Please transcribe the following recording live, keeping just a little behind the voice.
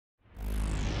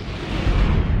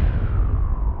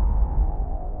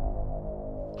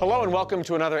Hello and welcome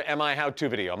to another MiHow2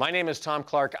 video. My name is Tom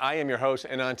Clark, I am your host,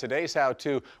 and on today's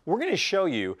how-to, we're going to show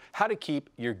you how to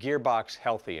keep your gearbox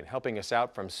healthy. And helping us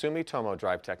out from Sumitomo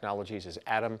Drive Technologies is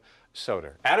Adam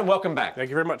Soder. Adam, welcome back.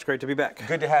 Thank you very much, great to be back.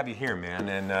 Good to have you here, man.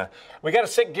 And we got a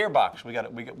sick gearbox. We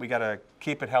got to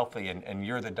keep it healthy, and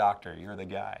you're the doctor, you're the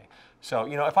guy. So,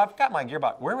 you know, if I've got my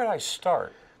gearbox, where would I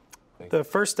start? The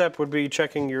first step would be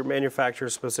checking your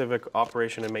manufacturer's specific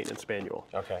operation and maintenance manual.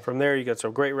 Okay. From there, you get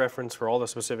some great reference for all the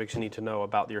specifics you need to know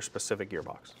about your specific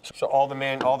gearbox. So all the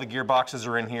gearboxes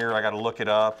are in here. I got to look it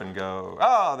up and go,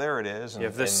 oh, there it is. And, you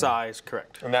have this size,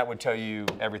 correct. And that would tell you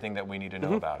everything that we need to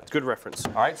know about it. Good reference.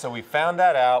 All right, so we found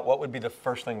that out. What would be the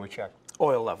first thing we check?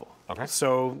 Oil level. Okay.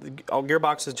 So all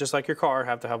gearboxes, just like your car,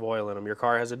 have to have oil in them. Your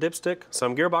car has a dipstick.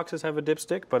 Some gearboxes have a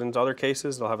dipstick, but in other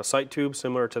cases, they'll have a sight tube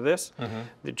similar to this.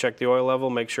 You check the oil level,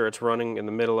 make sure it's running in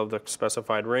the middle of the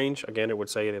specified range. Again, it would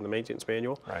say it in the maintenance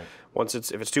manual. Right.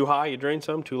 If it's too high, you drain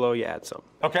some. Too low, you add some.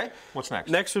 Okay. What's next?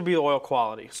 Next would be oil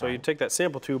quality. So you take that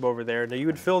sample tube over there. Now you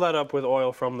would fill that up with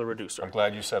oil from the reducer. I'm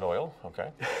glad you said oil. Okay.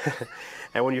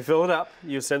 And when you fill it up,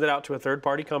 you send it out to a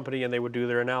third-party company, and they would do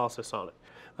their analysis on it.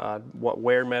 What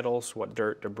wear metals, what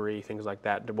dirt, debris, things like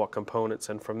that, what components,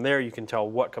 and from there you can tell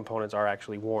what components are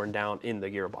actually worn down in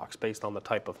the gearbox based on the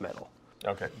type of metal.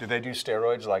 Okay. Do they do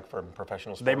steroids like for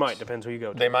professional sports? They might, depends who you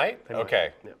go to. They might? They might.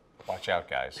 Okay. Yeah. Watch out,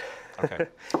 guys. Okay.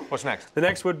 What's next? The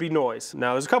next would be noise.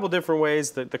 Now, there's a couple different ways.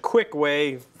 The quick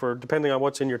way, for depending on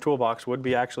what's in your toolbox, would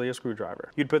be actually a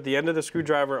screwdriver. You'd put the end of the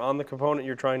screwdriver on the component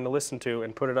you're trying to listen to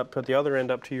and put the other end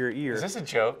up to your ear. Is this a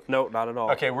joke? No, not at all.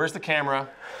 Okay, where's the camera?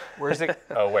 Where's the...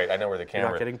 Oh, wait, I know where the camera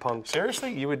is. You're not getting punked.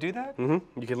 Seriously? You would do that?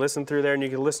 You can listen through there, and you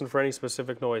can listen for any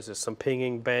specific noises. Some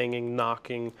pinging, banging,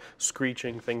 knocking,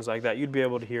 screeching, things like that. You'd be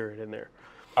able to hear it in there.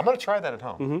 I'm going to try that at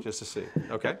home, just to see.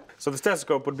 Okay. So the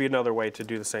stethoscope would be another way to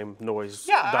do the same noise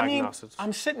I diagnosis. mean,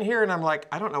 I'm sitting here and I'm like,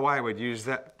 I don't know why I would use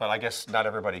that, but I guess not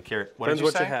everybody cares. Depends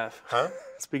what you have. Huh?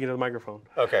 Speaking of the microphone.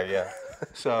 Okay, yeah.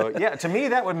 So, yeah, to me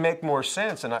that would make more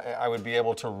sense, and I would be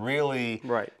able to really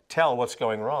tell what's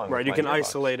going wrong. Right, you can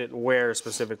isolate it where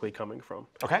specifically coming from.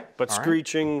 Okay. But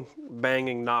screeching,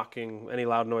 banging, knocking, any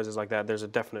loud noises like that, there's a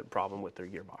definite problem with their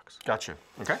gearbox. Gotcha.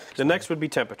 Okay. The next would be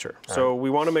temperature. So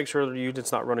we want to make sure the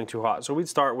unit's not running too hot. So we'd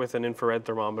start with an infrared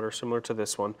thermometer similar to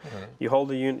this one. You hold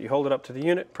the unit, you hold it up to the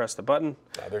unit, press the button.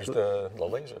 There's the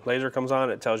laser. Laser comes on,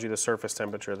 it tells you the surface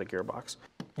temperature of the gearbox.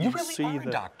 You really are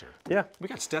a doctor. Yeah. We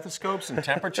got stethoscopes and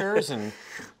temperatures and...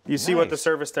 You see what the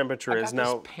surface temperature is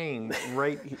now. This pain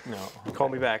right here. No. Okay. Call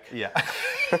me back. Yeah.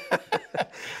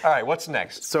 All right, what's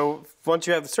next? So once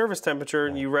you have the surface temperature,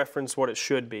 you reference what it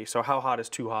should be. So how hot is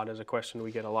too hot is a question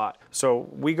we get a lot. So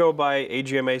we go by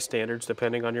AGMA standards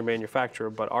depending on your manufacturer,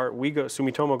 but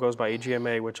Sumitomo goes by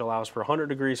AGMA, which allows for 100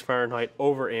 degrees Fahrenheit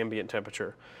over ambient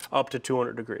temperature, up to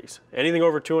 200 degrees. Anything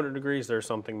over 200 degrees, there's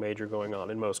something major going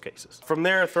on in most cases. From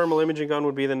there, a thermal imaging gun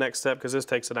would be the next step, because this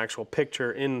takes an actual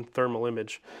picture in thermal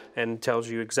image and tells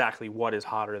you exactly what is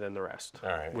hotter than the rest. All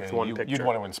right. With one picture. You'd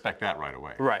want to inspect that right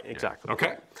away. Right, exactly. Yeah.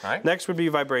 Okay. All right. Next would be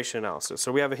vibration analysis.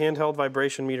 So we have a handheld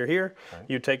vibration meter here. Right.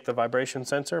 You take the vibration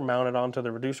sensor, mount it onto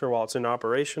the reducer while it's in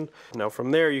operation. Now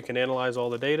from there, you can analyze all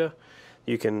the data.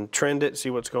 You can trend it, see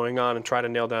what's going on, and try to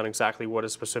nail down exactly what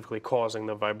is specifically causing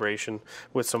the vibration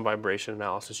with some vibration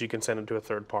analysis. You can send it to a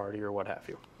third party or what have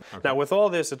you. Okay. Now with all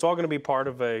this, it's all going to be part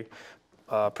of a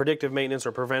predictive maintenance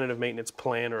or preventative maintenance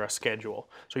plan or a schedule.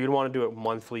 So you'd want to do it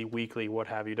monthly, weekly, what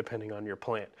have you, depending on your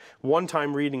plant.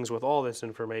 One-time readings with all this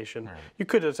information, you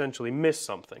could essentially miss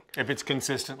something. If it's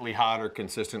consistently hot or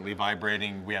consistently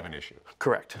vibrating, we have an issue.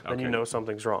 Correct. Then you know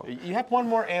something's wrong. You have one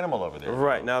more animal over there.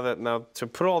 Right. Now to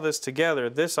put all this together,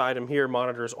 this item here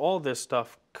monitors all this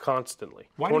stuff constantly.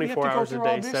 Why 24 hours do we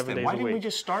a have to go through day, all this 7 days a week. Why didn't we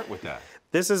just start with that?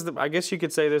 This is I guess you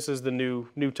could say this is the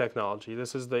new technology.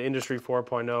 This is the Industry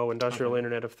 4.0, Industrial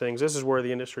Internet of Things. This is where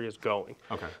the industry is going.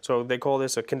 Okay. So they call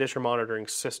this a condition monitoring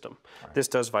system. Right. This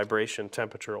does vibration,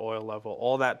 temperature, oil level,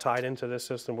 all that tied into this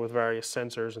system with various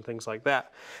sensors and things like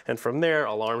that. And from there,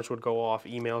 alarms would go off,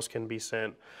 emails can be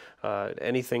sent,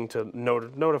 anything to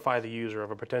notify the user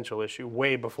of a potential issue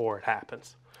way before it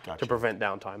happens. Gotcha. To prevent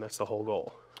downtime. That's the whole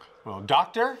goal. Well,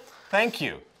 Doctor, thank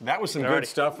you. That was some good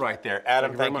stuff right there.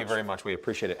 Adam, thank you very much. We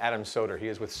appreciate it. Adam Soder, he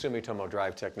is with Sumitomo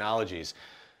Drive Technologies.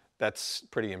 That's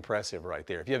pretty impressive right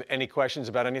there. If you have any questions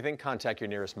about anything, contact your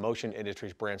nearest Motion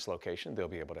Industries branch location. They'll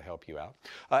be able to help you out.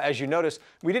 As you notice,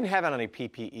 we didn't have any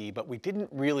PPE, but we didn't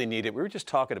really need it. We were just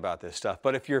talking about this stuff.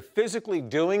 But if you're physically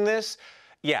doing this,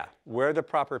 yeah, wear the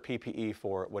proper PPE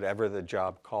for whatever the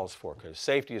job calls for, because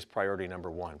safety is priority number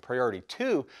one. Priority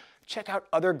two, check out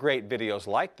other great videos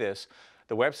like this.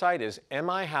 The website is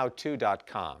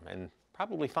mihow2.com, and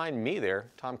probably find me there,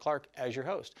 Tom Clark, as your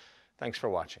host. Thanks for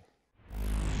watching.